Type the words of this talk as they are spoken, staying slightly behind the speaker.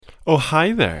Oh,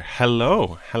 hi there.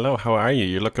 Hello. Hello. How are you?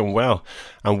 You're looking well.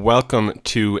 And welcome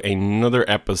to another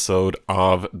episode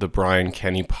of the Brian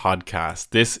Kenny podcast.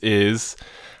 This is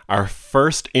our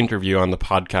first interview on the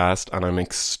podcast, and I'm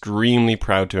extremely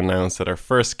proud to announce that our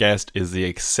first guest is the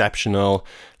exceptional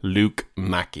Luke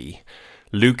Mackey.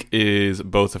 Luke is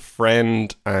both a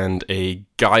friend and a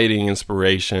guiding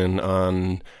inspiration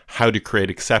on how to create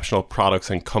exceptional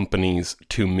products and companies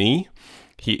to me.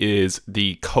 He is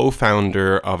the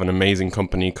co-founder of an amazing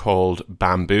company called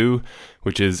Bamboo,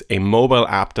 which is a mobile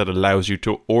app that allows you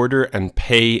to order and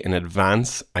pay in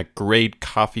advance at great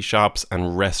coffee shops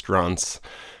and restaurants,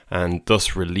 and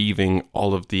thus relieving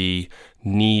all of the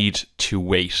need to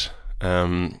wait.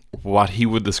 What he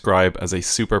would describe as a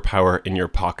superpower in your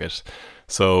pocket.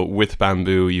 So with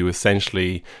Bamboo, it's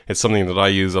something that I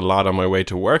use a lot on my way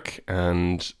to work,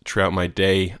 and throughout my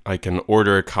day, I can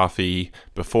order a coffee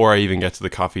before I even get to the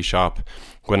coffee shop.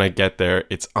 When I get there,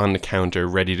 it's on the counter,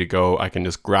 ready to go. I can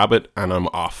just grab it and I'm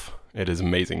off. It is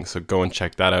amazing. So go and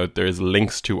check that out. There's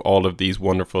links to all of these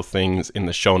wonderful things in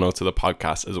the show notes of the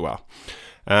podcast as well.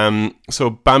 So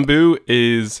Bamboo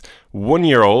is 1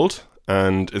 year old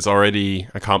and is already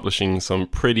accomplishing some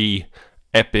pretty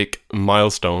epic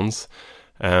milestones.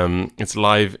 It's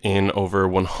live in over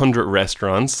 100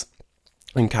 restaurants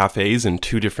and cafes in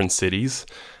 2 different cities,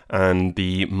 and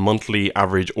the monthly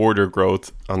average order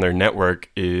growth on their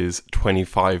network is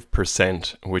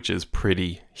 25%, which is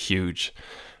pretty huge.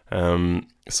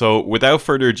 So without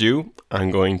further ado, I'm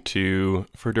going to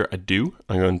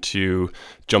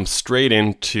jump straight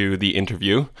into the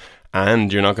interview.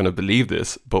 And you're not going to believe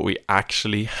this, but we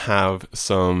actually have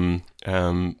some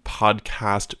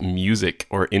podcast music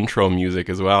or intro music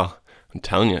as well. I'm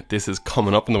telling you, this is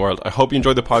coming up in the world. I hope you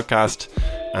enjoyed the podcast,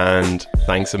 and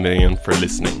thanks a million for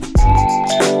listening.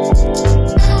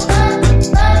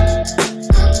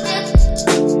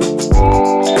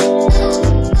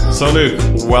 So Luke,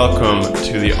 welcome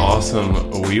to the awesome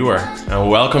WeWork,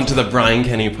 and welcome to the Brian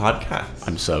Kenny podcast.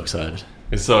 I'm so excited.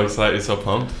 You're so excited, you're so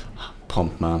pumped.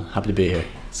 Pumped, man. Happy to be here.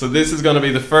 So this is going to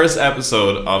be the first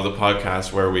episode of the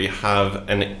podcast where we have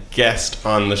a guest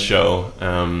on the show,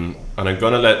 and I'm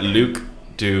going to let Luke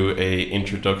do a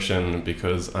introduction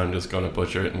because I'm just going to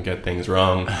butcher it and get things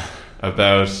wrong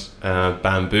about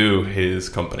Bamboo, his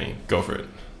company. Go for it.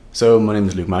 So my name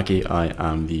is Luke Mackey. I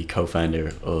am the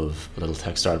co-founder of a little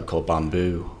tech startup called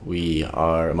Bamboo. We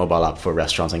are a mobile app for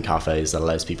restaurants and cafes that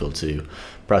allows people to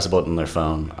press a button on their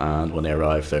phone, and when they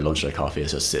arrive, their lunch or their coffee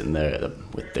is just sitting there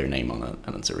with their name on it,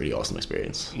 and it's a really awesome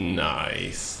experience.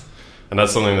 Nice. And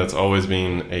that's something that's always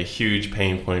been a huge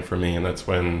pain point for me, and that's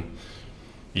when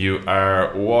you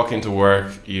are walking to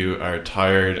work, you are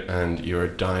tired, and you are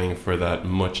dying for that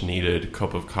much needed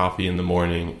cup of coffee in the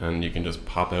morning, and you can just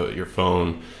pop out your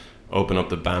phone, open up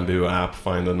the Bamboo app,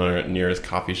 find the nearest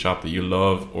coffee shop that you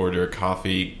love, order a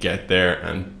coffee, get there,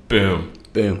 and boom.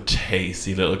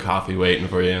 Tasty little coffee waiting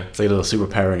for you. It's like a little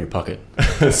superpower in your pocket.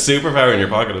 Superpower in your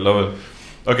pocket, I love it.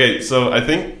 Okay, so I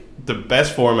think the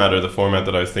best format, or the format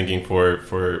that I was thinking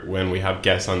for when we have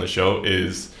guests on the show,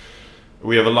 is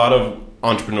we have a lot of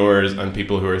entrepreneurs and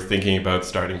people who are thinking about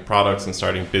starting products and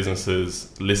starting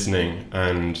businesses listening,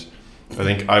 and I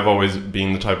think I've always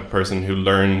been the type of person who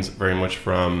learns very much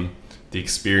from the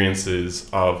experiences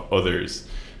of others,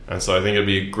 and so I think it'd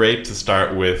be great to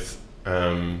start with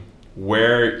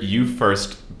where you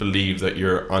first believe that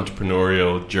your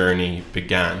entrepreneurial journey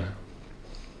began.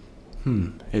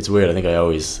 It's weird. I think I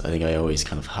always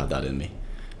kind of had that in me.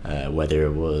 Whether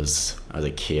it was as a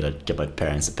kid, I'd get my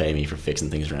parents to pay me for fixing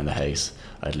things around the house.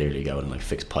 I'd literally go and like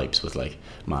fix pipes with like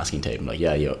masking tape. And like,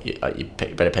 yeah, you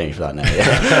better pay me for that now.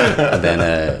 Yeah. And then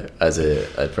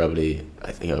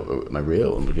my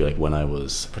real one would be like when I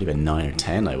was probably about 9 or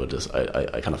 10.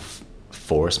 I kind of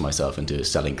forced myself into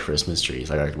selling Christmas trees.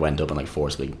 Like I went up and like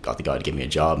forcibly got the guy to give me a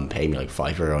job and pay me like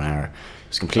 €5 an hour. It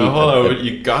was complete.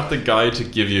 You got the guy to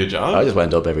give you a job? I just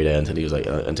went up every day until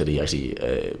he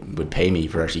actually would pay me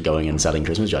for actually going and selling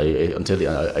Christmas trees.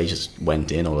 I just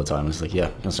went in all the time and was like, yeah,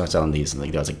 I'm gonna start selling these. And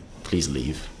like, I was like, please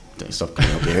leave, stop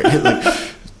coming up here.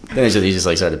 Then he just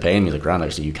like started paying me like, grand,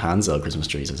 actually you can sell Christmas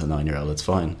trees as a 9-year-old, it's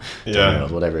fine. Yeah.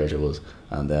 10-year-old, whatever age it was.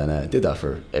 And then I did that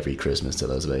for every Christmas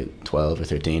till I was about 12 or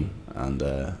 13. And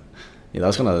that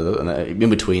was kind of, and in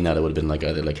between that, it would have been like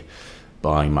either like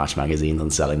buying Match magazines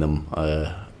and selling them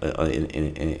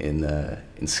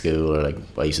in school, or like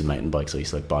I used to mountain bikes, so I used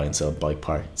to like buy and sell bike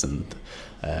parts. And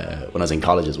when I was in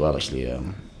college as well, actually,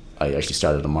 I actually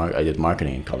started I did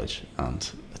marketing in college, and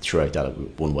throughout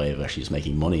that, one way of actually just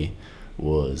making money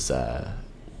was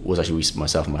was actually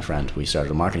myself and my friend. We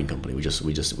started a marketing company.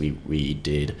 We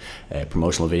did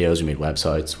promotional videos. We made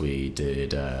websites. We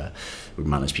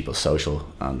managed people's social,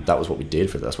 and that was what we did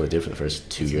that's what I did for the first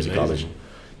 2 years of college.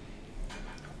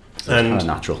 So and it's kind of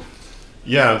natural.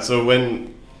 Yeah. So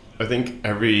when I think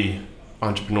every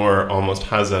entrepreneur almost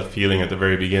has that feeling at the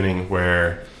very beginning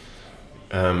where,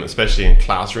 especially in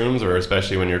classrooms or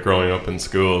especially when you're growing up in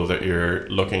school, that you're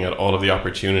looking at all of the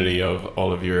opportunity of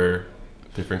all of your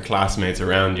different classmates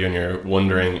around you and you're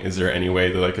wondering, is there any way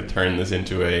that I could turn this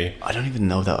into a... I don't even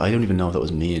know if that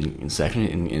was me in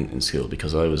secondary in school,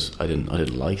 because I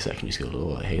didn't like secondary school at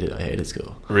all. I hated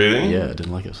school. Really? Yeah, I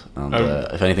didn't like it. And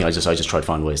if anything, I just tried to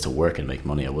find ways to work and make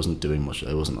money. I wasn't doing much.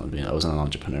 I wasn't an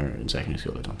entrepreneur in secondary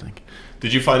school, I don't think.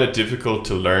 Did you find it difficult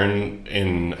to learn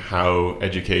in how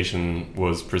education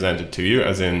was presented to you,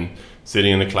 as in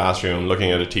sitting in the classroom,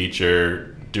 looking at a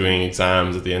teacher, doing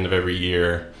exams at the end of every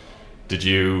year? Did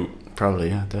you... Probably,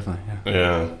 yeah, definitely,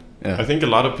 yeah. I think a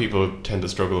lot of people tend to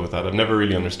struggle with that. I've never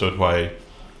really understood why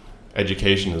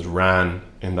education is ran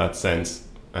in that sense,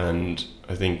 and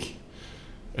I think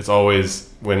it's always,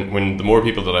 when the more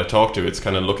people that I talk to, it's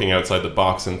kind of looking outside the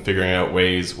box and figuring out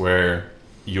ways where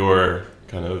your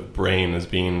kind of brain is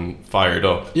being fired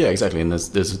up. Yeah, exactly. And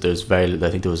there's very, I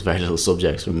think there was very little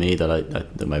subjects for me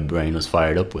that my brain was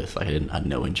fired up with. Like, I had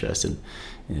no interest in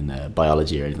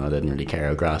biology or anything. I didn't really care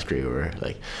how grass grew or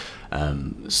like.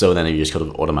 So then you just kind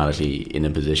of automatically in a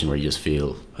position where you just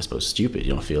feel, I suppose, stupid.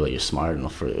 You don't feel like you're smart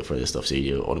enough for this stuff. So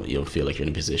you don't feel like you're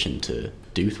in a position to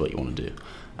do what you want to do,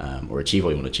 or achieve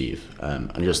what you want to achieve.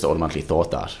 And you just automatically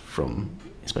thought that from,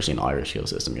 especially in Irish school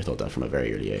system, you're taught that from a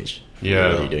very early age. Yeah.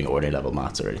 Whether you're doing ordinary level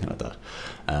maths or anything like that.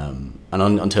 And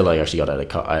until I actually got out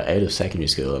of secondary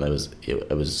school, and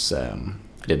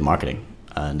I did marketing,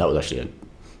 and that was actually a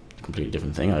completely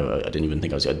different thing. I didn't even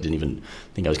think I was going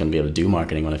to be able to do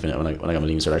marketing when I got my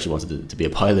leaving cert. I actually wanted to be a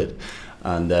pilot,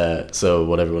 and so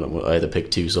whatever. I had to pick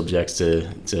two subjects to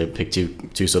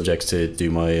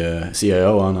do my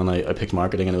CIO on, and I picked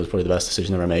marketing, and it was probably the best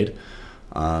decision I ever made.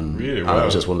 Really? Wow. And it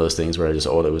was just one of those things where it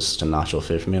was just a natural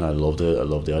fit for me, and I loved it. I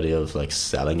loved the idea of like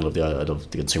selling. I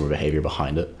loved the consumer behavior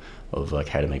behind it, of like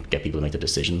how to get people to make their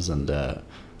decisions, and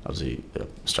obviously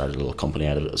started a little company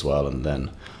out of it as well. And then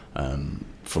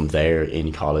from there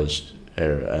in college,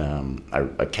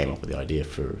 I came up with the idea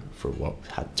for what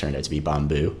had turned out to be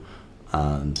Bamboo,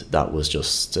 and that was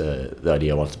just the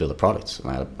idea. I wanted to build a product,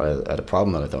 and I had a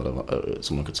problem that I thought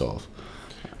someone could solve.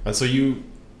 And so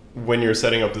when you're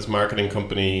setting up this marketing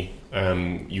company,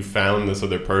 you found this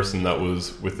other person that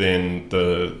was within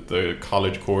the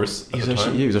college course at the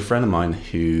time? He was a friend of mine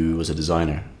who was a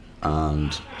designer,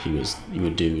 and he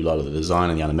would do a lot of the design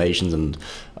and the animations, and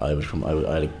I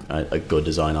had a good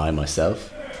design eye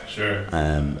myself. Sure.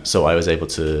 So I was able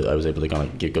to kind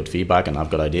of give good feedback and have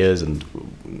good ideas, and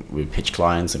we'd pitch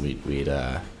clients, and we'd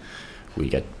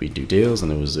do deals,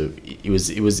 and it was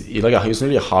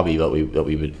nearly a hobby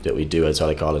that we do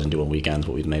outside of college and do on weekends,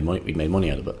 but we'd made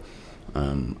money out of it.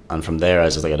 And from there I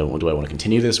was just like, do I want to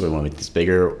continue this, or do I want to make this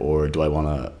bigger, or do I want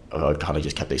to? I kind of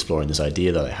just kept exploring this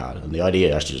idea that I had, and the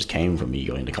idea actually just came from me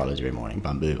going to college every morning.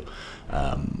 Bamboo.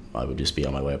 I would just be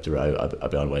on my way up the road.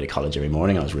 I'd be on my way to college every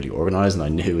morning. I was really organised, and I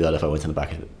knew that if I went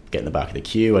get in the back of the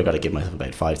queue, I got to give myself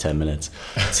about 5-10 minutes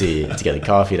to get a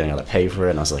coffee. Then I got to pay for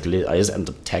it, and I was like, I just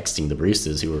ended up texting the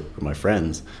baristas who were my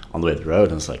friends on the way up the road,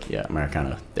 and it's like, yeah,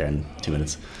 Americano there in 2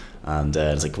 minutes. And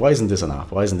it's like, why isn't this an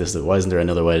app? Why isn't there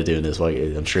another way to do this?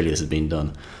 I'm surely this has been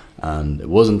done, and it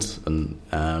wasn't. And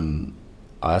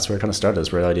that's where it kind of started.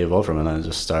 That's where the idea evolved from, and I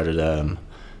just started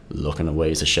looking at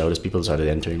ways to show this. People started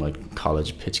entering like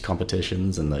college pitch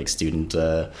competitions and like student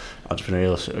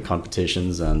entrepreneurial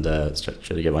competitions, and started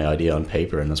to get my idea on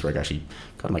paper. And that's where I actually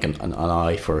got like an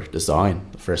eye for design.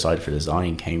 The first eye for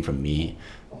design came from me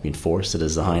being forced to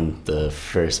design the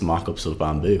first mock-ups of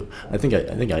Bamboo. I think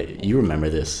you remember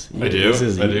this. I do.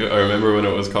 I remember when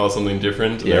it was called something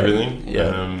different and everything.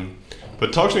 Yeah.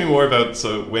 But talk to me more about,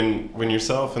 so when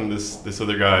yourself and this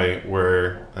other guy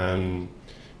were in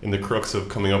the crux of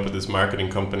coming up with this marketing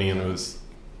company, and it was,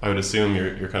 I would assume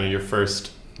you're kind of your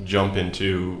first jump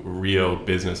into real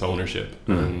business ownership.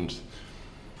 And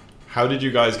how did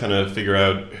you guys kind of figure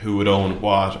out who would own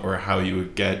what, or how you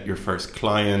would get your first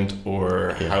client,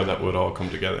 or how that would all come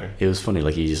together? It was funny,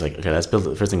 like he's just like, okay,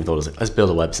 the first thing we thought was like, let's build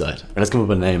a website, or let's come up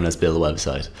with a name and let's build a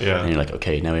website. Yeah. And you're like,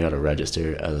 okay, now we got to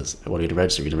register what are we going to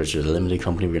register? We're going to register as a limited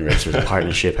company, we're going to register as a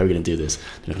partnership, how are we going to do this? Then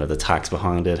you're looking at the tax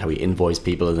behind it, how we invoice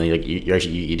people, and then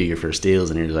you do your first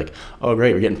deals, and you're like, oh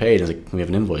great, we're getting paid. And it's like, can we have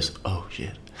an invoice? Oh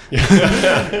shit.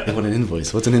 They want an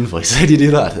invoice. What's an invoice? How do you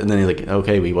do that? And then you're like,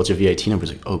 okay, what's your VAT number?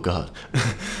 It's like, oh God.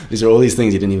 These are all these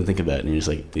things you didn't even think about. And you're just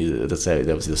like, that's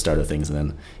obviously the start of things. And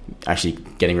then actually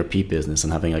getting repeat business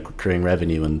and having like recurring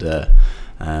revenue and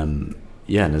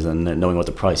and knowing what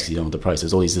the price, because you don't know what the price.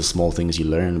 There's all these small things you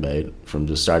learn about from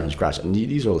just starting from scratch. And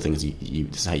these are all the things you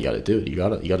this is how you got to do it. You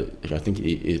got to. I think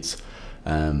it's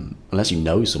unless you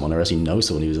know someone, or else you know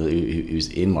someone who's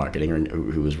in marketing or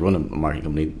who was running a marketing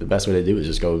company, the best way to do it is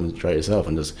just go and try it yourself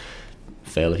and just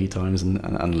fail a few times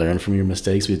and learn from your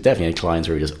mistakes. We've definitely had clients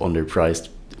who were just underpriced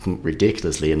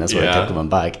ridiculously, and that's why I kept them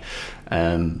back.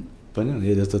 But no,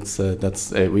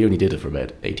 that's we only did it for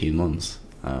about 18 months.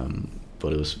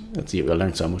 But I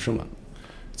learned so much from it.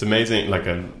 It's amazing. Like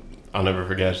I'll never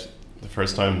forget the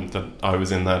first time that I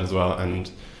was in that as well.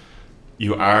 And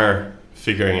you are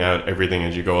figuring out everything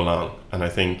as you go along. And I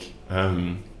think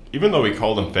even though we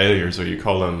call them failures, or you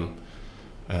call them,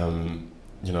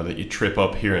 that you trip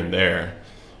up here and there,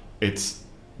 it's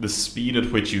the speed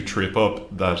at which you trip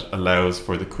up that allows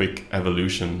for the quick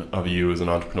evolution of you as an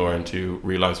entrepreneur, and to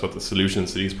realize what the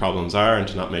solutions to these problems are, and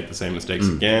to not make the same mistakes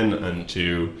again, and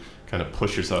to kind of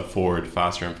push yourself forward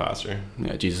faster and faster.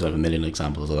 Yeah, Jesus, I have a million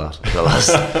examples of that the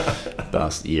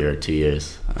last year or 2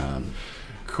 years.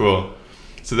 Cool.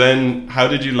 So then, how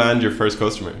did you land your first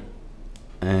customer?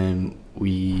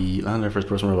 We landed our first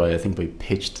customer by, I think we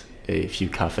pitched a few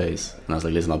cafes, and I was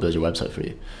like, listen, I'll build your website for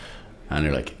you. And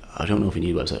they're like, I don't know if you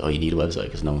need a website. Oh, you need a website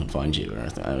because no one can find you.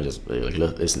 And I was just like,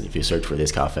 listen, if you search for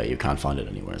this cafe, you can't find it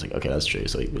anywhere. It's like, okay, that's true.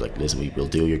 So we're like, listen, we'll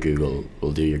do your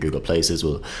Google Places,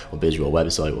 we'll build you a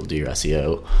website, we'll do your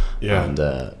SEO. Yeah.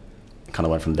 And kind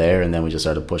of went from there, and then we just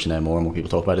started pushing out more and more people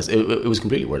talk about it. It was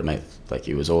completely word of mouth. Like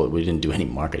we didn't do any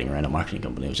marketing around a marketing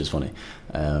company. It was just funny.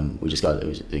 We just got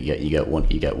you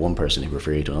get one person who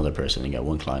refer you to another person, and you get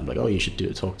one client like, oh, you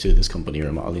should talk to this company, or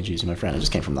I'll introduce you to my friend. It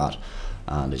just came from that,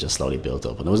 and it just slowly built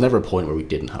up. And there was never a point where we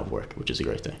didn't have work, which is a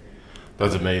great thing.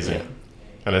 That's amazing. Yeah.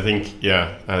 And I think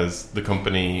as if the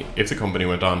company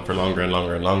went on for longer and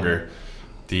longer and longer,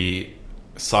 the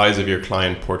size of your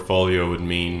client portfolio would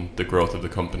mean the growth of the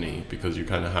company, because you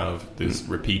kind of have this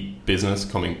repeat business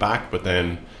coming back, but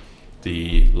then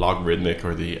the logarithmic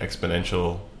or the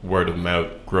exponential word of mouth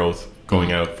growth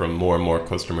going out from more and more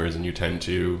customers, and you tend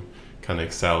to kind of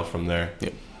excel from there.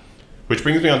 Yep. Which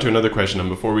brings me on to another question, and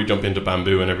before we jump into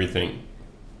Bamboo and everything,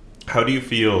 how do you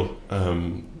feel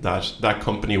that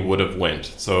company would have went?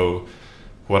 So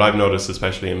what I've noticed,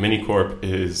 especially in Minicorp,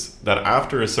 is that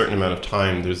after a certain amount of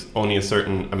time, there's only a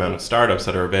certain amount of startups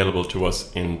that are available to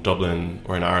us in Dublin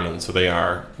or in Ireland. So they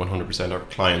are 100% our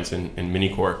clients in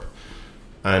Minicorp.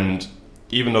 And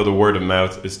even though the word of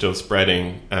mouth is still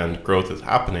spreading and growth is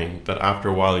happening, that after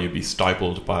a while you'd be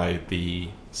stifled by the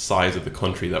size of the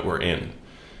country that we're in.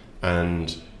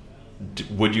 And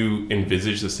would you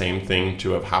envisage the same thing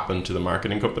to have happened to the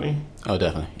marketing company? Oh,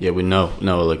 definitely. Yeah,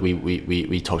 like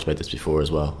we talked about this before as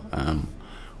well.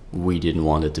 We didn't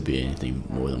want it to be anything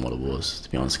more than what it was, to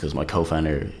be honest, because my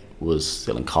co-founder was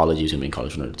still in college. He was going to be in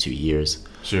college for another 2 years.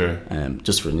 Sure.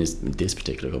 Just for this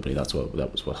particular company, that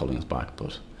was what holding us back.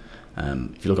 But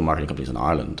if you look at marketing companies in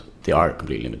Ireland, they are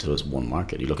completely limited to this one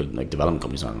market. You look at like development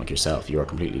companies in Ireland, like yourself, you are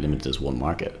completely limited to this one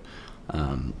market.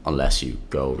 Unless you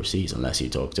go overseas, unless you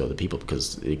talk to other people,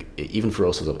 because even for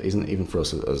us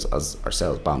as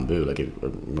ourselves, Bamboo, like I'm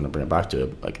going to bring it back to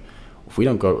it, like if we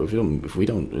don't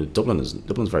Dublin's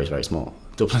very, very small.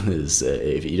 Dublin is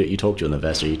if you talk to an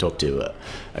investor, you talk to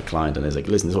a client, and it's like,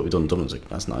 listen, this is what we've done in Dublin. It's like,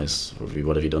 that's nice.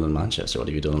 What have you done in Manchester? What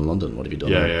have you done in London? What have you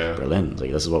done in Berlin? It's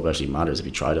like, this is what actually matters if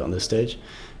you tried it on this stage,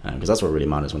 because that's what really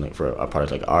matters for a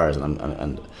product like ours.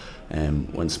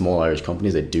 And when small Irish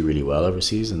companies, they do really well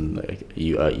overseas, and like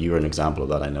you're an example of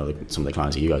that. I know that some of the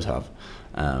clients that you guys have,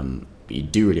 but you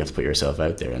do really have to put yourself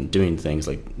out there, and doing things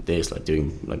like this, like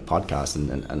doing like podcasts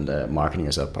and marketing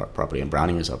yourself properly and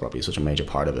branding yourself properly is such a major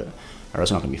part of it, or else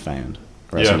you're not going to be found,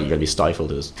 or else you're going to be stifled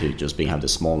to just have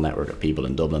this small network of people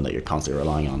in Dublin that you're constantly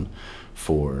relying on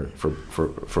for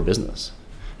business,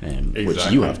 exactly.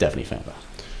 Which you have definitely found that.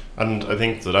 And I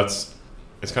think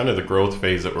it's kind of the growth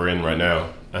phase that we're in right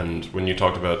now. And when you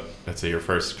talked about, let's say, your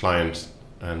first client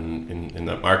and in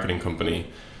that marketing company,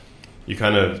 you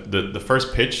kind of, the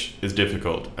first pitch is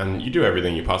difficult, and you do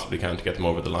everything you possibly can to get them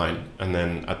over the line. And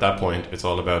then at that point, it's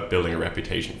all about building a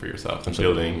reputation for yourself and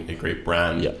building a great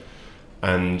brand. Yeah.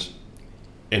 And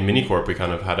in Minicorp, we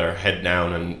kind of had our head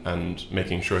down and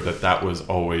making sure that was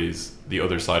always the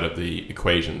other side of the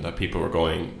equation, that people were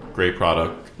going, great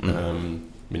product,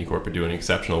 Minicorp are doing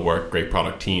exceptional work, great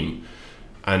product team.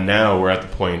 And now we're at the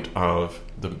point of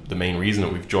the main reason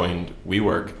that we've joined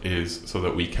WeWork is so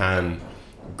that we can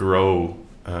grow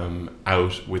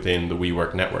out within the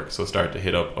WeWork network. So start to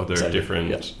hit up other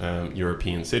different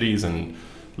European cities and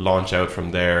launch out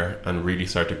from there and really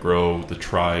start to grow the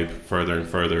tribe further and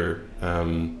further.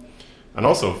 And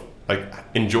also like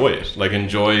enjoy it, like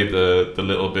enjoy the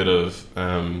little bit of,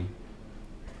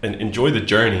 and enjoy the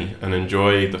journey and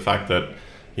enjoy the fact that,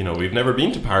 you know, we've never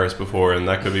been to Paris before and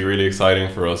that could be really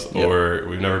exciting for us, or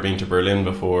we've never been to Berlin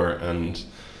before. And,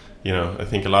 you know, I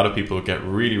think a lot of people get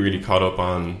really, really caught up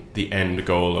on the end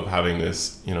goal of having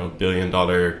this, you know, $1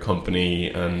 billion company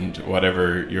and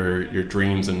whatever your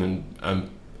dreams and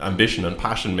ambition and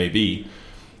passion may be.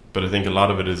 But I think a lot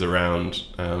of it is around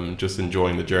just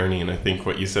enjoying the journey. And I think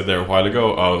what you said there a while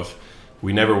ago of,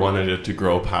 we never wanted it to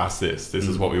grow past this. This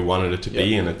is what we wanted it to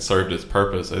be, and it served its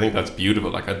purpose. I think that's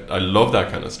beautiful. Like I love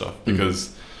that kind of stuff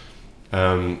because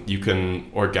you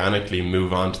can organically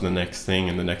move on to the next thing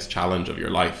and the next challenge of your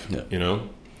life, you know,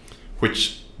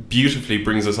 which beautifully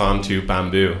brings us on to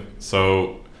Bamboo.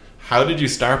 So how did you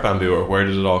start Bamboo, or where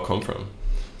did it all come from?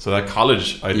 So that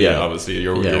college idea, obviously,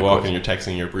 you're walking, you're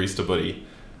texting your barista buddy.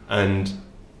 And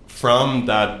from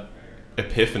that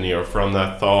epiphany, or from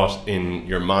that thought in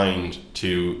your mind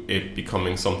to it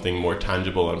becoming something more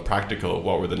tangible and practical,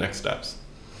 what were the next steps?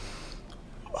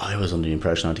 I was under the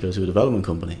impression I had to go to a development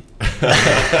company.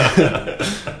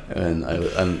 and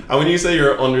when you say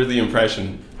you're under the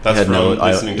impression, that's from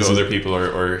listening to other people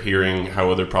or hearing how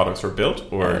other products were built,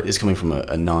 or it's coming from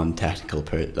a non-technical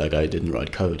like I didn't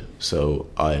write code, so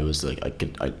I was like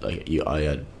I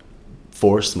had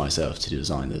forced myself to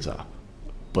design this app,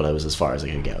 but I was as far as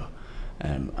I could go.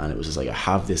 And it was just like, I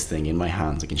have this thing in my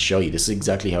hands, I can show you, this is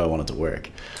exactly how I want it to work,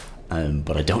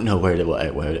 but I don't know where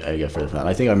to get further from that. And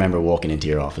I think I remember walking into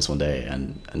your office one day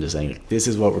and just saying, like, this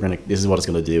is what it's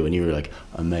going to do, and you were like,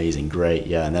 amazing, great,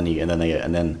 yeah. And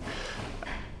then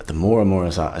the more and more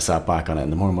I sat back on it,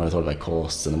 and the more and more I thought about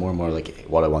costs, and the more and more like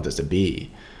what I want this to be.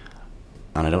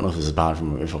 And I don't know if this is bad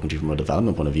from a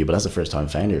development point of view, but as a first-time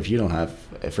founder, if you don't have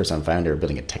a first-time founder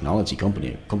building a technology company,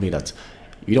 a company that's,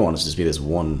 you don't want it to just be this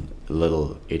one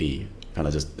little itty kind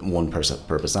of just one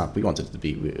purpose app. We wanted it to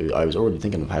be, I was already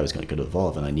thinking of how it's going to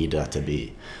evolve, and I needed to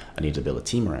build a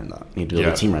team around that. I needed to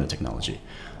build a team around the technology.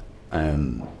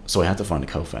 So I had to find a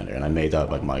co-founder, and I made that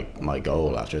like my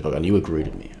goal after it. But I knew it grew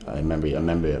to me. I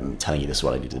remember telling you this is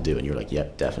what I need to do, and you were like,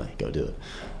 "Yep, definitely go do it."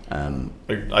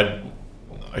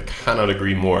 I cannot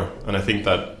agree more, and I think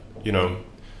that, you know,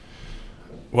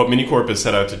 what Minicorp is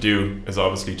set out to do is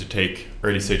obviously to take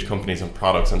early stage companies and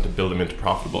products and to build them into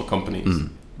profitable companies.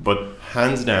 But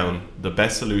hands down, the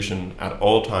best solution at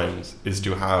all times is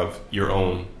to have your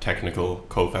own technical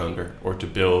co-founder, or to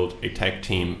build a tech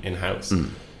team in-house.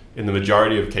 In the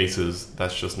majority of cases,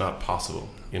 that's just not possible.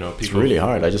 You know, it's really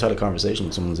hard. I just had a conversation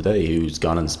with someone today who's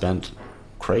gone and spent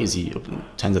crazy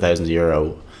tens of thousands of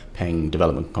euro paying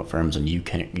development firms in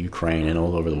Ukraine and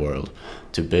all over the world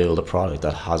to build a product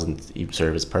that hasn't even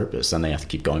served its purpose, and they have to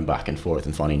keep going back and forth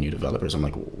and finding new developers. I'm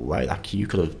like, wow, you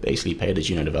could have basically paid a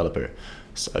junior developer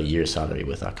a year's salary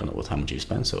with how much you've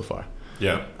spent so far.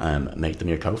 Yeah. Make them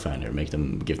your co-founder,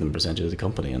 give them a percentage of the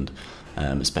company, and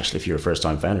especially if you're a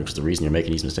first-time founder, because the reason you're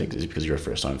making these mistakes is because you're a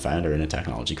first-time founder in a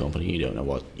technology company. You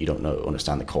don't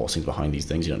understand the costings behind these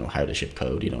things. You don't know how to ship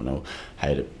code. You don't know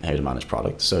how to manage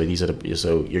products. So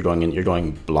you're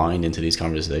going blind into these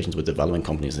conversations with development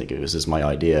companies. Like, this is my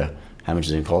idea. How much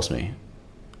is it going to cost me?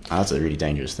 And that's a really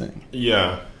dangerous thing.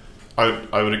 Yeah,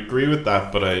 I would agree with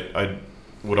that, but I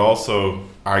would also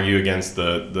argue against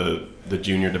the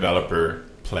junior developer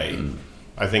play.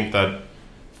 I think that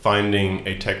finding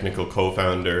a technical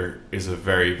co-founder is a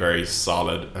very, very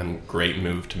solid and great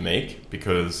move to make,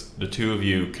 because the two of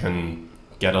you can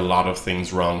get a lot of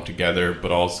things wrong together,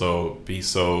 but also be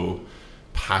so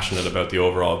passionate about the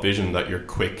overall vision that you're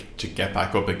quick to get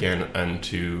back up again and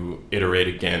to iterate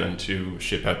again and to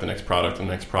ship out the next product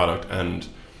and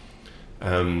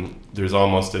there's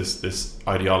almost this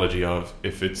ideology of,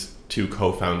 if it's two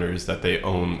co-founders, that they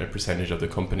own a percentage of the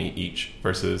company each,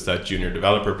 versus that junior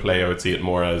developer play. I would see it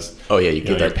more as,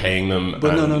 you're paying them.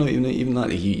 But no, even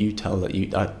that, you tell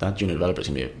that junior developer is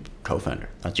going to be a co-founder.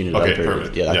 That junior developer,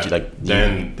 perfect.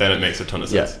 Then it makes a ton of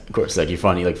sense. Yeah, of course. Like, you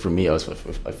find, like, for me, I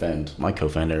found my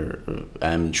co-founder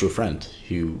through a friend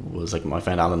who was like, I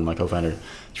found Alan, my co-founder,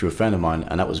 through a friend of mine,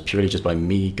 and that was purely just by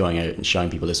me going out and showing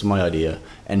people this is my idea,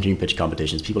 entering pitch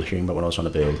competitions, people hearing about what I was trying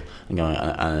to build, and going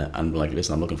and like,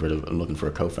 listen, I'm looking for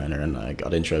a co-founder, and I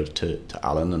got intro to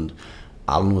Alan, and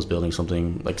Alan was building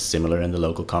something like similar in the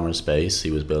local commerce space.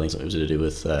 He was building something to do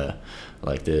with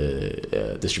like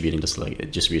the distributing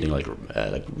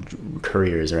like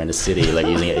couriers around the city, like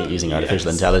using artificial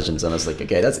intelligence. And I was like,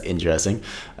 okay, that's interesting.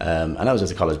 And that was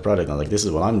just a college project. And I was like, this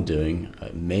is what I'm doing.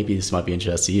 Maybe this might be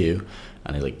interesting to you.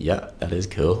 And he's like, yeah, that is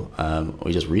cool.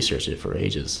 We just researched it for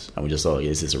ages, and we just thought,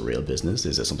 is this a real business?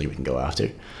 Is this something we can go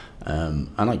after? And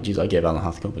like, geez, I gave Alan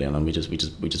half the company, and then we just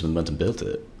went and built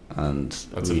it. And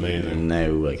that's amazing. And now,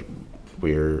 like,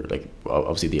 we're like,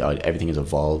 obviously everything has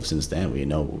evolved since then. We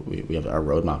know we have, our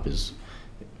roadmap is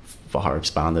far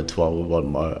expanded to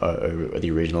what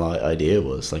the original idea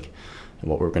was. Like,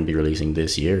 what we're going to be releasing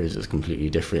this year is just completely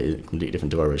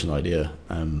different to our original idea.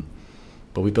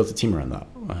 But we built a team around that.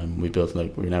 We built,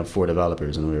 like, we're now 4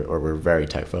 developers, and we're very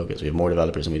tech focused. We have more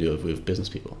developers than we have business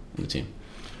people in the team.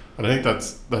 And I think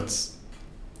that's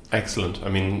excellent. I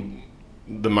mean,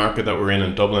 the market that we're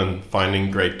in Dublin,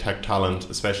 finding great tech talent,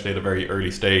 especially at a very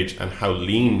early stage, and how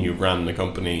lean you ran the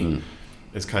company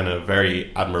is kind of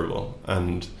very admirable.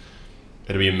 And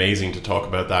it'd be amazing to talk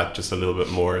about that just a little bit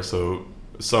more. So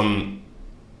some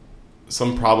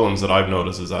problems that I've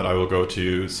noticed is that I will go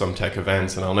to some tech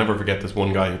events, and I'll never forget this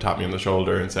one guy who tapped me on the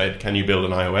shoulder and said, "Can you build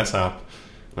an iOS app?"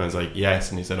 And I was like, "Yes."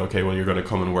 And he said, "Okay, well, you're going to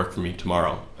come and work for me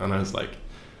tomorrow." And I was like,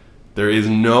 there is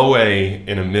no way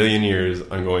in a million years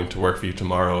I'm going to work for you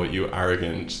tomorrow, you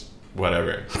arrogant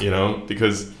whatever,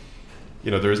 because,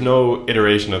 there is no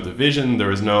iteration of the vision.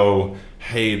 There is no,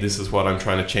 hey, this is what I'm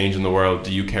trying to change in the world.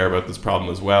 Do you care about this problem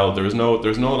as well? There's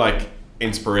no like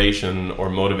inspiration or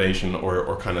motivation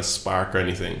or kind of spark or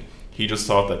anything. He just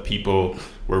thought that people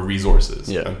were resources,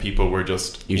 and people were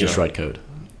just... You just write code.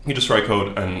 You just write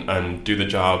code and do the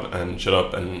job and shut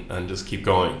up and just keep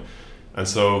going. And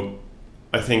so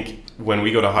I think when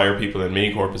we go to hire people in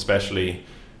Minicorp especially,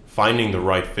 finding the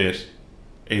right fit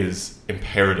is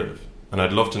imperative. And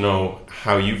I'd love to know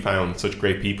how you found such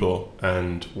great people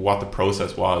and what the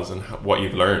process was and what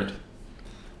you've learned.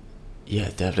 Yeah,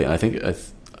 definitely. And I think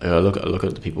I look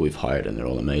at the people we've hired, and they're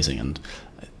all amazing. And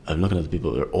I'm looking at the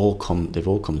people, they've all come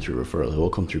through referrals. They've all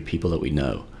come through people that we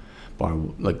know.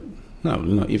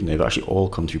 They've actually all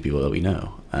come through people that we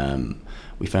know.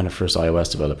 We found our first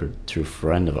iOS developer through a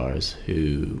friend of ours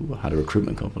who had a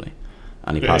recruitment company,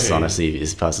 and he passed us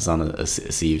on a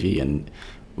CV, and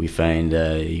we found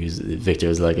Victor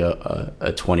was like a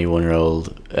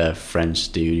 21-year-old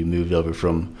French dude who moved over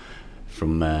from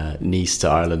Nice to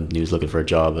Ireland, and he was looking for a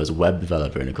job as a web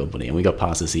developer in a company, and we got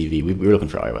past the CV. We were looking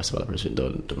for iOS developers in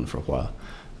Dublin for a while,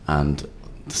 and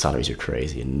the salaries were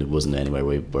crazy, and it wasn't anywhere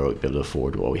where we'd be able to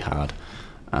afford what we had.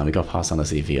 And we got passed on the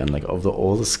CV, and like of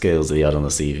all the skills that he had on the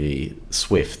CV,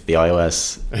 Swift, the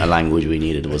iOS language we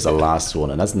needed, was the last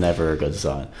one, and that's never a good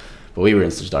sign. But we were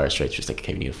in such dire straits, just like,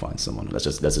 okay, we need to find someone. Let's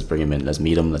just bring him in. Let's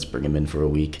meet him. Let's bring him in for a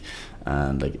week.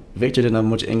 And like, Victor didn't have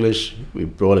much English. We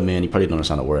brought him in. He probably didn't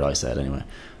understand a word I said anyway.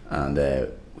 And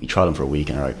we tried him for a week,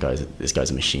 and all right, guys, this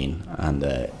guy's a machine. And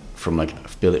from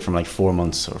 4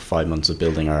 months or 5 months of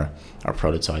building our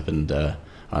prototype and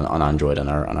on Android and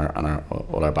our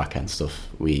all our backend stuff,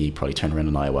 we probably turned around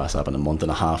an iOS app in a month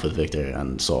and a half with Victor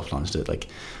and soft launched it like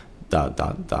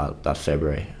that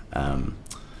February.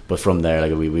 But from there,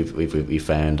 like we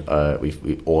found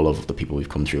all of the people we've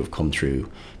come through have come through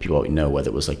people that we know, whether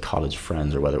it was like college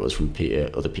friends or whether it was from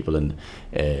other people in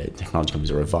technology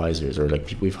companies or advisors, or like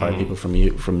people we've hired people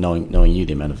from knowing you,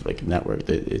 the amount of like network.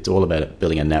 It's all about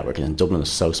building a network, and Dublin is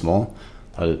so small.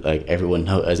 Like everyone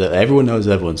knows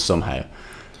everyone somehow.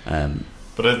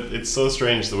 But it's so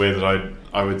strange the way that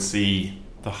I would see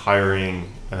the hiring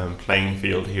playing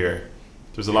field here.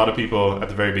 There's a lot of people at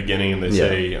the very beginning, and they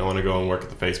say, I want to go and work at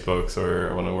the Facebooks,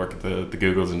 or I want to work at the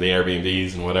Googles and the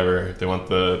Airbnbs and whatever. They want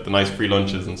the nice free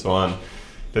lunches and so on.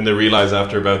 Then they realize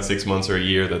after about 6 months or a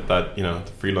year that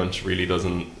the free lunch really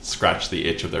doesn't scratch the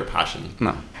itch of their passion.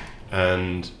 No.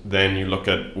 And then you look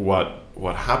at what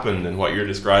happened and what you're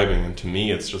describing, and to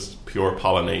me it's just pure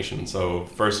pollination. So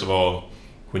first of all,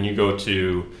 when you go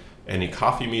to any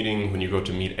coffee meeting, when you go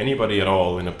to meet anybody at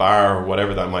all in a bar or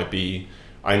whatever that might be,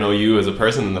 I know you as a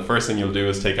person, and the first thing you'll do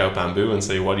is take out Bamboo and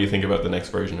say, what do you think about the next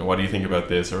version, or what do you think about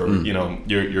this, or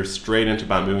you're straight into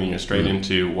Bamboo, and you're straight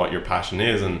into what your passion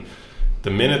is. And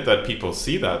the minute that people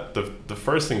see that, the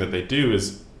first thing that they do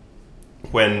is,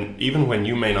 even when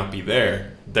you may not be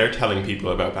there, they're telling people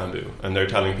about Bamboo, and they're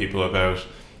telling people about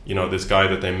this guy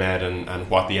that they met and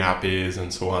what the app is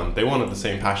and so on. They want the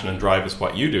same passion and drive as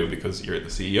what you do, because you're the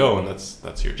CEO and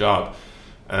that's your job.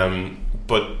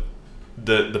 But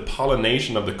the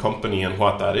pollination of the company and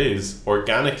what that is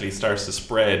organically starts to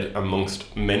spread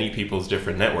amongst many people's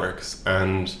different networks,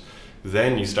 and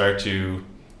then you start to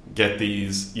get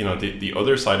these, the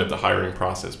other side of the hiring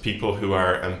process, people who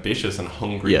are ambitious and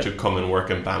hungry Yeah. to come and work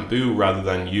in Bamboo rather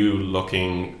than you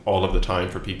looking all of the time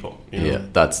for people. Yeah,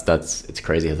 that's it's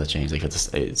crazy how that changed. Like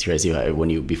it's crazy how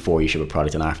when before you ship a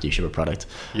product and after you ship a product.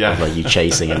 Yeah. Like you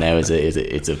chasing it now it's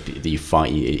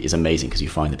amazing because you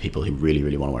find the people who really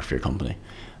really want to work for your company.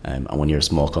 And when you're a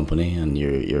small company and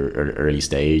you're early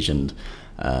stage and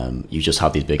you just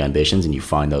have these big ambitions and you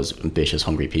find those ambitious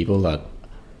hungry people that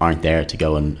aren't there to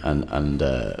go and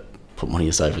put money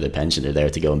aside for their pension. They're there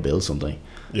to go and build something.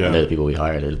 Yeah. And they're the people we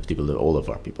hire. They're the people that all of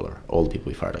our people are. All the people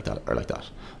we've hired are like that.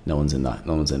 No one's in that.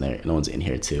 No one's in there. No one's in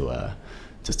here to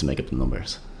just to make up the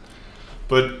numbers.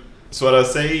 But so what I'll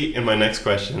say in my next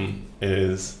question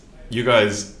is, you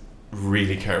guys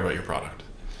really care about your product,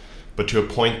 but to a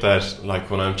point that, like,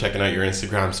 when I'm checking out your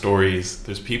Instagram stories,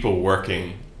 there's people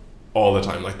working all the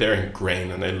time. Like, they're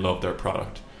ingrained and they love their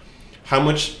product. How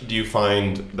much do you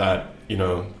find that,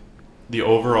 the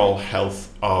overall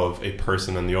health of a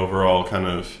person and the overall kind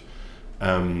of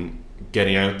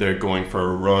getting out there, going for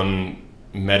a run,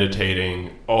 meditating,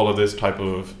 all of this type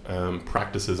of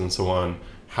practices and so on,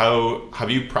 how have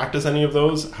you practiced any of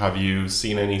those? Have you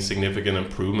seen any significant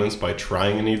improvements by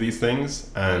trying any of these things?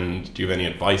 And do you have any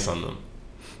advice on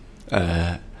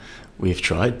them? We've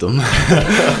tried them.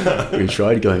 We've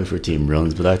tried going for team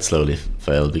runs, but that slowly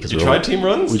failed because you tried team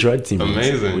runs? We tried team runs.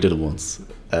 Amazing. We did it once.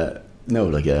 No,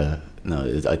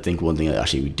 I think one thing that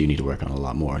actually we do need to work on a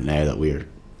lot more now that we're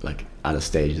like at a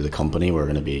stage of the company we're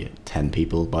going to be 10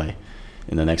 people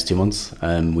in the next 2 months.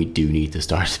 We do need to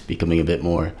start becoming a bit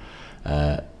more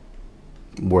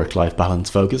work-life balance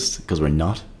focused, because we're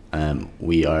not.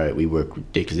 We work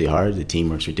ridiculously hard. The team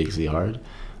works ridiculously hard.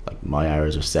 Like, my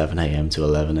hours are 7 a.m. to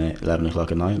 11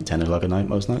 o'clock at night, 10 o'clock at night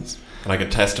most nights. And I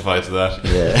can testify to that.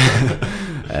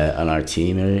 Yeah. And our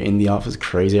team are in the office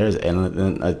crazy hours,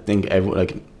 and I think everyone,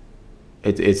 like,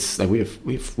 it's like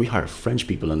we hire French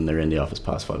people and they're in the office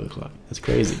past 5 o'clock. It's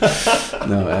crazy.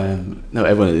 No,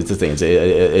 everyone. It's the thing.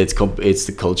 It's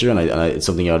the culture, and it's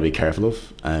something you ought to be careful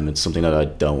of. It's something that I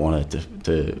don't want it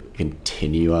to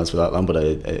continue as for that long, but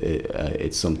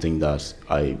it's something that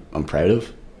I'm proud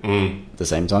of. At the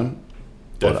same time.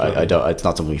 Definitely. But I don't. It's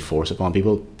not something we force upon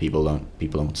people. People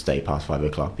don't stay past 5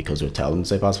 o'clock because we're telling them to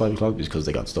stay past 5 o'clock, because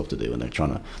they got stuff to do and they're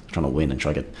trying to win and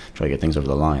try to get things over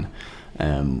the line.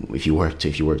 If you work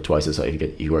twice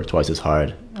as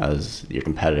hard as your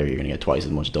competitor, you're going to get twice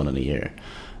as much done in a year.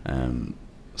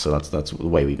 So that's the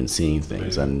way we've been seeing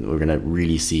things, and we're going to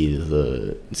really see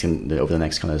over the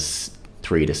next kind of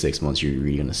 3 to 6 months. You're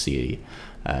really going to see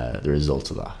the results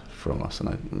of that from us.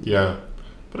 Yeah,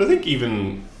 but I think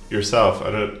even yourself, I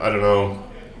don't know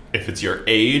if it's your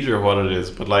age or what it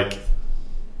is, but like,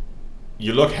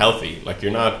 you look healthy. Like,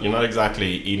 you're not exactly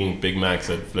eating Big Macs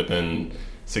at flipping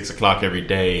 6 o'clock every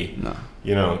day.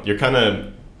 No. You're kind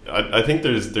of, I think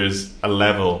there's a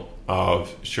level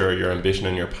of, sure, your ambition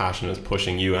and your passion is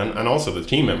pushing you, and also the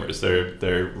team members.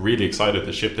 They're really excited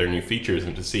to ship their new features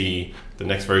and to see the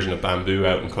next version of Bamboo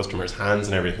out in customers' hands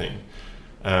and everything.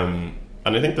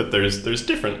 And I think that there's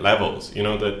different levels,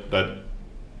 that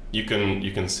you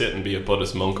can sit and be a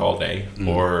Buddhist monk all day,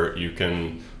 or you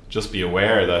can just be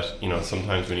aware that,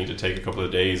 sometimes we need to take a couple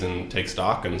of days and take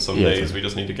stock, and some days we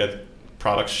just need to get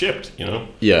products shipped,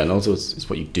 Yeah, and also it's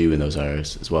what you do in those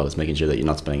hours as well. It's making sure that you're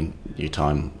not spending your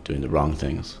time doing the wrong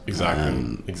things. Exactly.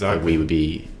 Like, we'd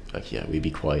be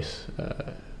quite.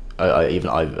 I've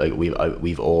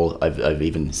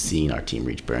even seen our team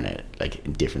reach burnout, like,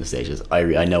 in different stages.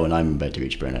 I know when I'm about to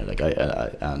reach burnout. Like,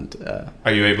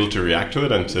 are you able to react to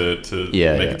it and to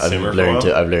make it simmer?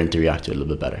 I've learned to react to it a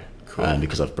little bit better. Cool.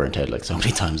 Because I've burnt out like so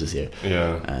many times this year.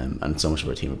 Yeah. And so much of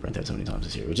our team have burnt out so many times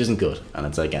this year, which isn't good. And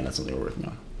it's, again, that's something we're working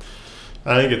on.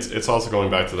 I think it's also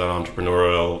going back to that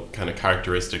entrepreneurial kind of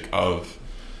characteristic of,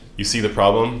 you see the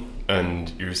problem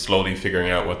and you're slowly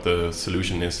figuring out what the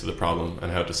solution is to the problem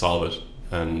and how to solve it.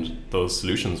 And those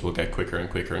solutions will get quicker and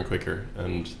quicker and quicker.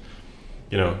 And,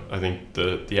 I think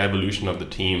the evolution of the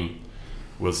team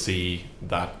will see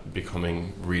that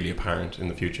becoming really apparent in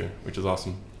the future, which is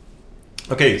awesome.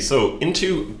 Okay, so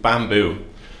into Bamboo.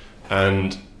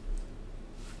 And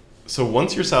so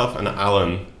once yourself and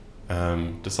Alan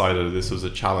decided this was a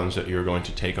challenge that you were going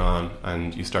to take on,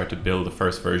 and you start to build the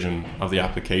first version of the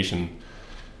application,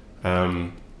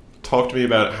 talk to me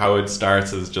about how it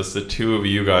starts as just the two of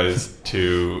you guys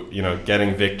to,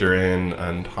 getting Victor in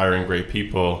and hiring great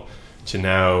people, to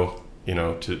now,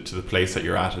 to the place that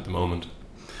you're at the moment.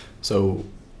 So,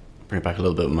 bring it back a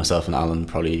little bit, myself and Alan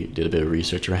probably did a bit of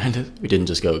research around it. We didn't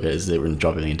just go, guys, they were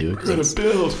dropping into it. We're going to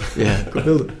build. Yeah, go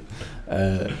build it.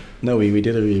 No, we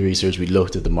did a research. We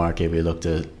looked at the market. We looked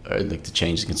at like to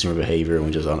change the consumer behavior, and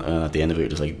we just and at the end of it,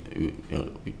 just like we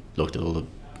looked at all the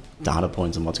data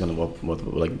points and what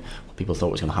people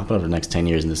thought was going to happen over the next 10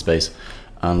 years in this space,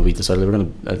 and we decided we're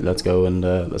going to let's go and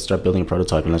let's start building a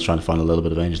prototype, and let's try to find a little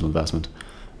bit of angel investment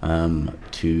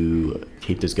to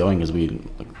keep this going, because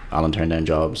Alan turned down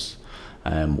jobs.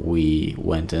 We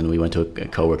went to a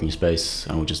co-working space,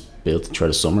 and we just built throughout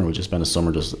the summer. We just spent a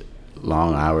summer just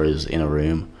long hours in a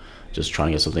room, just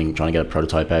trying to get a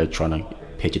prototype out, trying to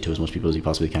pitch it to as much people as you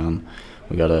possibly can.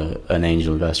 We got an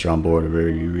angel investor on board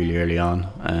really early on,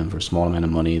 for a small amount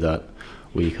of money that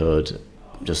we could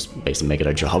just basically make it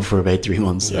our job for about 3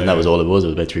 months, and that was all it was. It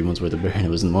was about 3 months worth of burn. It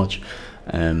wasn't much.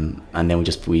 And then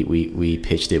we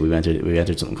pitched it. We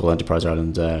entered something called Enterprise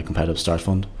Ireland Competitive Start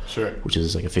Fund, sure, which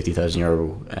is like a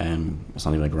 €50,000. It's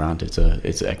not even a grant. It's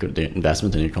an equity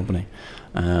investment in your company.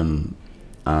 And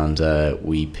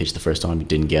we pitched the first time. We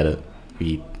didn't get it.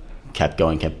 We kept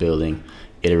going, kept building,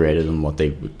 iterated on what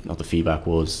the feedback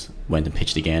was. Went and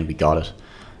pitched again. We got it.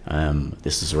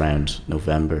 This is around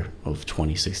November of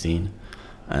 2016.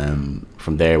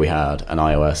 From there we had an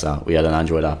iOS app, we had an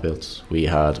Android app built, we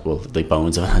had the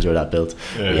bones of an Android app built,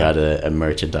 we had a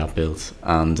merchant app built,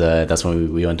 and that's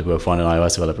when we went to go find an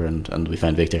iOS developer, and we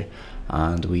found Victor,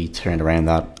 and we turned around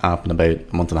that app in about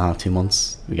a month and a half, 2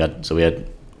 months. We had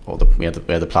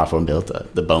the platform built,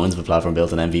 the bones of the platform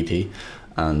built, an MVP,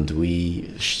 and we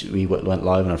went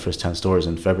live in our first 10 stores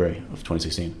in February of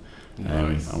 2016.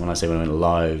 Nice. And when I say we went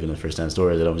live in the first 10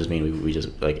 stores, I don't just mean we just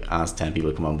like asked 10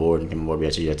 people to come on board and came on board. We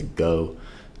actually had to go.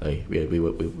 Like we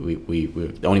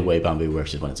the only way Bamboo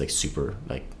works is when it's like super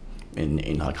like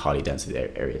in like highly density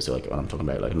areas. So like when I'm talking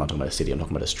about, like I'm not talking about a city, I'm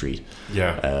talking about a street.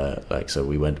 Like so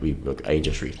we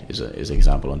Angel Street is an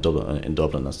example in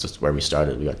Dublin. That's just where we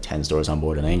started. We got 10 stores on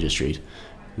board in Angel Street,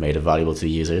 made it valuable to the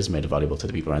users, made it valuable to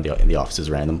the people around in the offices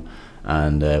around them,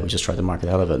 and we just tried to market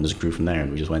the hell of it, and just grew from there.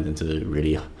 And we just went into the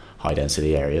really high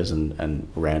density areas and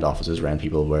around offices, around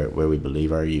people where we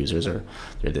believe our users are.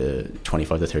 They're the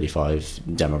 25 to 35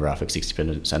 demographic.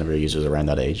 60% of our users are around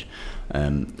that age.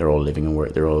 They're all living and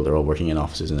work. They're all working in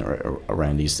offices and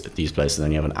around these places. And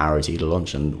then you have an hour to eat a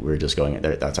lunch, and we're just going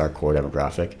there. That's our core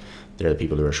demographic. They're the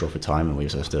people who are short for time, and we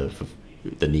just have to.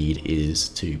 The need is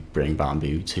to bring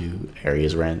Bamboo to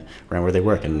areas around where they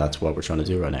work, and that's what we're trying to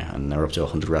do right now. And we're up to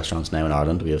 100 restaurants now in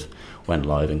Ireland. We went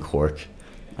live in Cork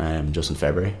just in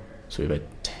February. So we have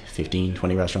about 15,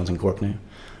 20 restaurants in Cork now.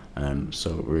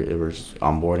 So we're just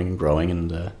onboarding and growing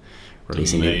and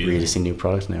releasing new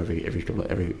products now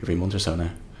every month or so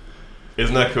now.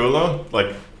 Isn't that cool though?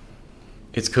 Like,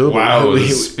 it's cool. Wow, the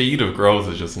speed of growth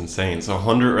is just insane. So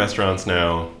 100 restaurants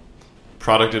now,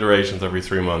 product iterations every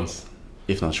 3 months,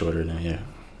 if not shorter now. Yeah,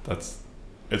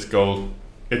 it's gold.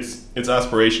 It's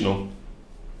aspirational,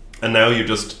 and now you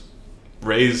just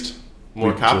raised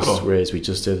more capital. We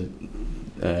just did.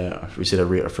 We did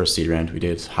our first seed round. We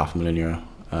did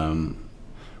 €500,000,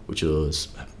 which was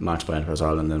matched by Enterprise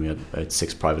Ireland. Then we had about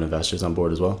 6 private investors on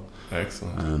board as well.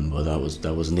 Excellent. Well,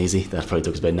 that wasn't easy. That probably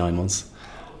took us about 9 months.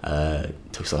 It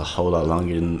took us a whole lot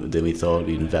longer than we thought.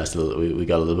 We got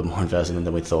a little bit more investment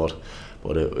than we thought,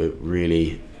 but it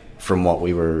really, from what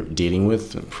we were dealing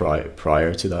with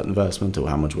prior to that investment, to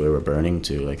how much we were burning,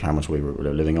 to like how much we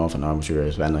were living off, and how much we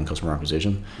were spending on customer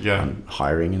acquisition, and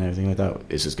hiring and everything like that,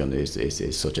 it's just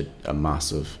it's such a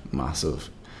massive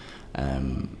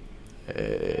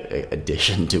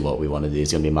addition to what we want to do.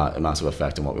 It's going to be a massive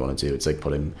effect on what we want to do. It's like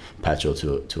putting petrol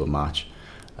to a match.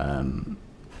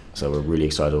 So we're really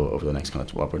excited over the next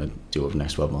what we're going to do over the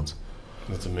next 12 months.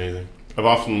 That's amazing. I've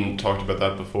often talked about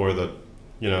that before, that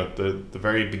the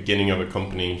very beginning of a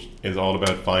company is all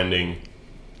about finding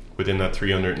within that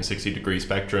 360-degree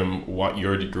spectrum what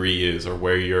your degree is, or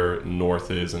where your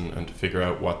north is, and to figure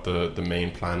out what the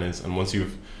main plan is. And once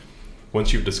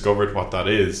you've discovered what that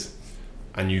is,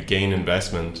 and you gain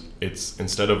investment, it's,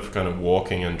 instead of kind of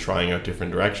walking and trying out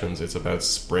different directions, it's about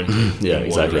sprinting in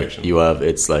one direction.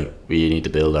 It's like we need to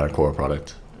build our core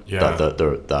product,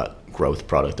 that growth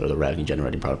product, or the revenue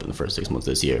generating product in the first 6 months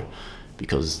of this year,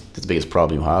 because the biggest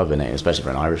problem you have, especially for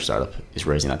an Irish startup, is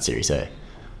raising that Series A.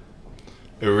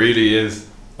 It really is.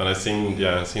 And I've seen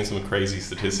some crazy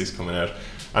statistics coming out.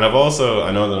 And I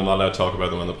know that I'm not allowed to talk about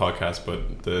them on the podcast,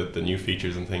 but the new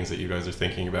features and things that you guys are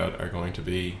thinking about are going to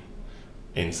be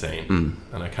insane,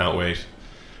 and I can't wait.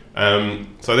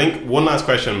 So I think one last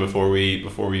question before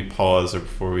we pause, or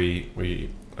before we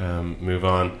move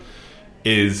on,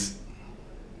 is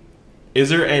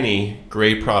there any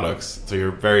great products, so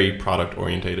you're very product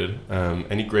orientated,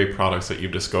 any great products that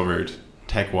you've discovered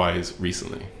tech wise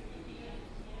recently?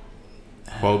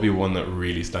 What would be one that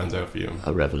really stands out for you?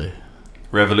 Revolut.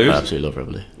 Revolut? I absolutely love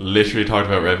Revolut. Literally talked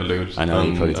about Revolut I know,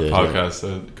 on you probably a did, podcast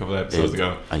a couple of episodes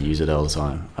ago. I use it all the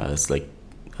time. It's like,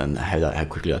 and how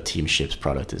quickly that team ships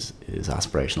product is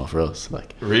aspirational for us.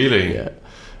 Like, really? Yeah.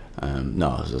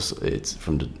 No, it's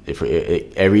from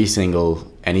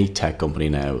any tech company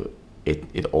now.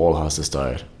 It all has to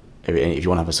start. If you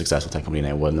want to have a successful tech company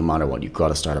now, well, no matter what, you've got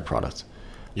to start a product.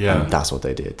 Yeah, and that's what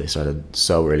they did. They started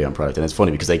so early on product, and it's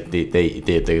funny because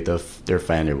their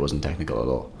founder wasn't technical at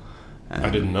all. I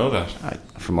didn't know that.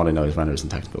 From what I know, his founder isn't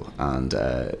technical, and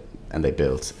they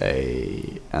built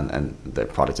and their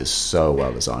product is so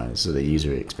well designed. So the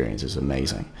user experience is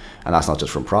amazing, and that's not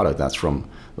just from product. That's from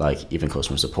like even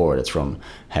customer support. It's from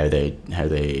how they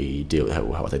deal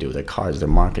what they do with their cards, their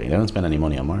marketing. They don't spend any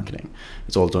money on marketing.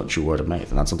 It's all done through word of mouth,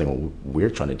 and that's something we're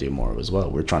trying to do more of as well.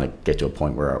 We're trying to get to a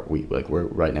point where we're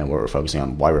right now. Why we're focusing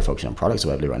on products so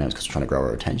heavily right now is because we're trying to grow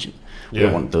our attention. Yeah.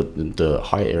 We want the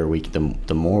higher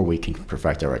the more we can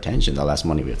perfect our attention, the less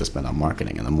money we have to spend on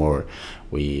marketing, and the more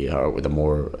the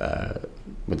more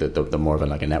of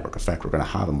a network effect we're going to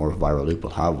have, and more viral loop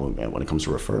we'll have when it comes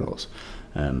to referrals.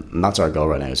 And that's our goal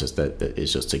right now. Is just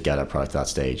to get our product to that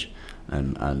stage,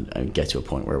 and get to a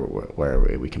point where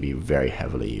we can be very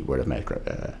heavily word of mouth.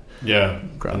 And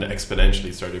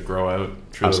exponentially start to grow out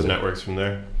through Absolutely. Those networks from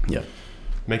there. Yeah,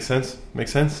 makes sense.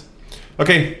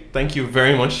 Okay, thank you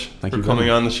very much for coming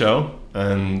on the show,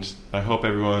 and I hope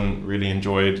everyone really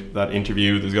enjoyed that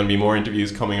interview. There's going to be more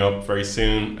interviews coming up very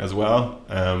soon as well.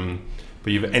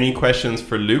 But you have any questions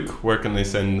for Luke, where can they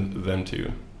send them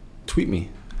to? Tweet me.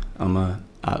 I'm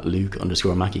at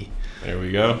Luke_Mackey. There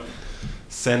we go.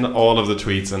 Send all of the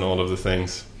tweets and all of the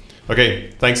things.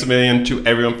 Okay, thanks a million to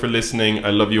everyone for listening.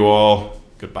 I love you all.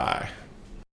 Goodbye.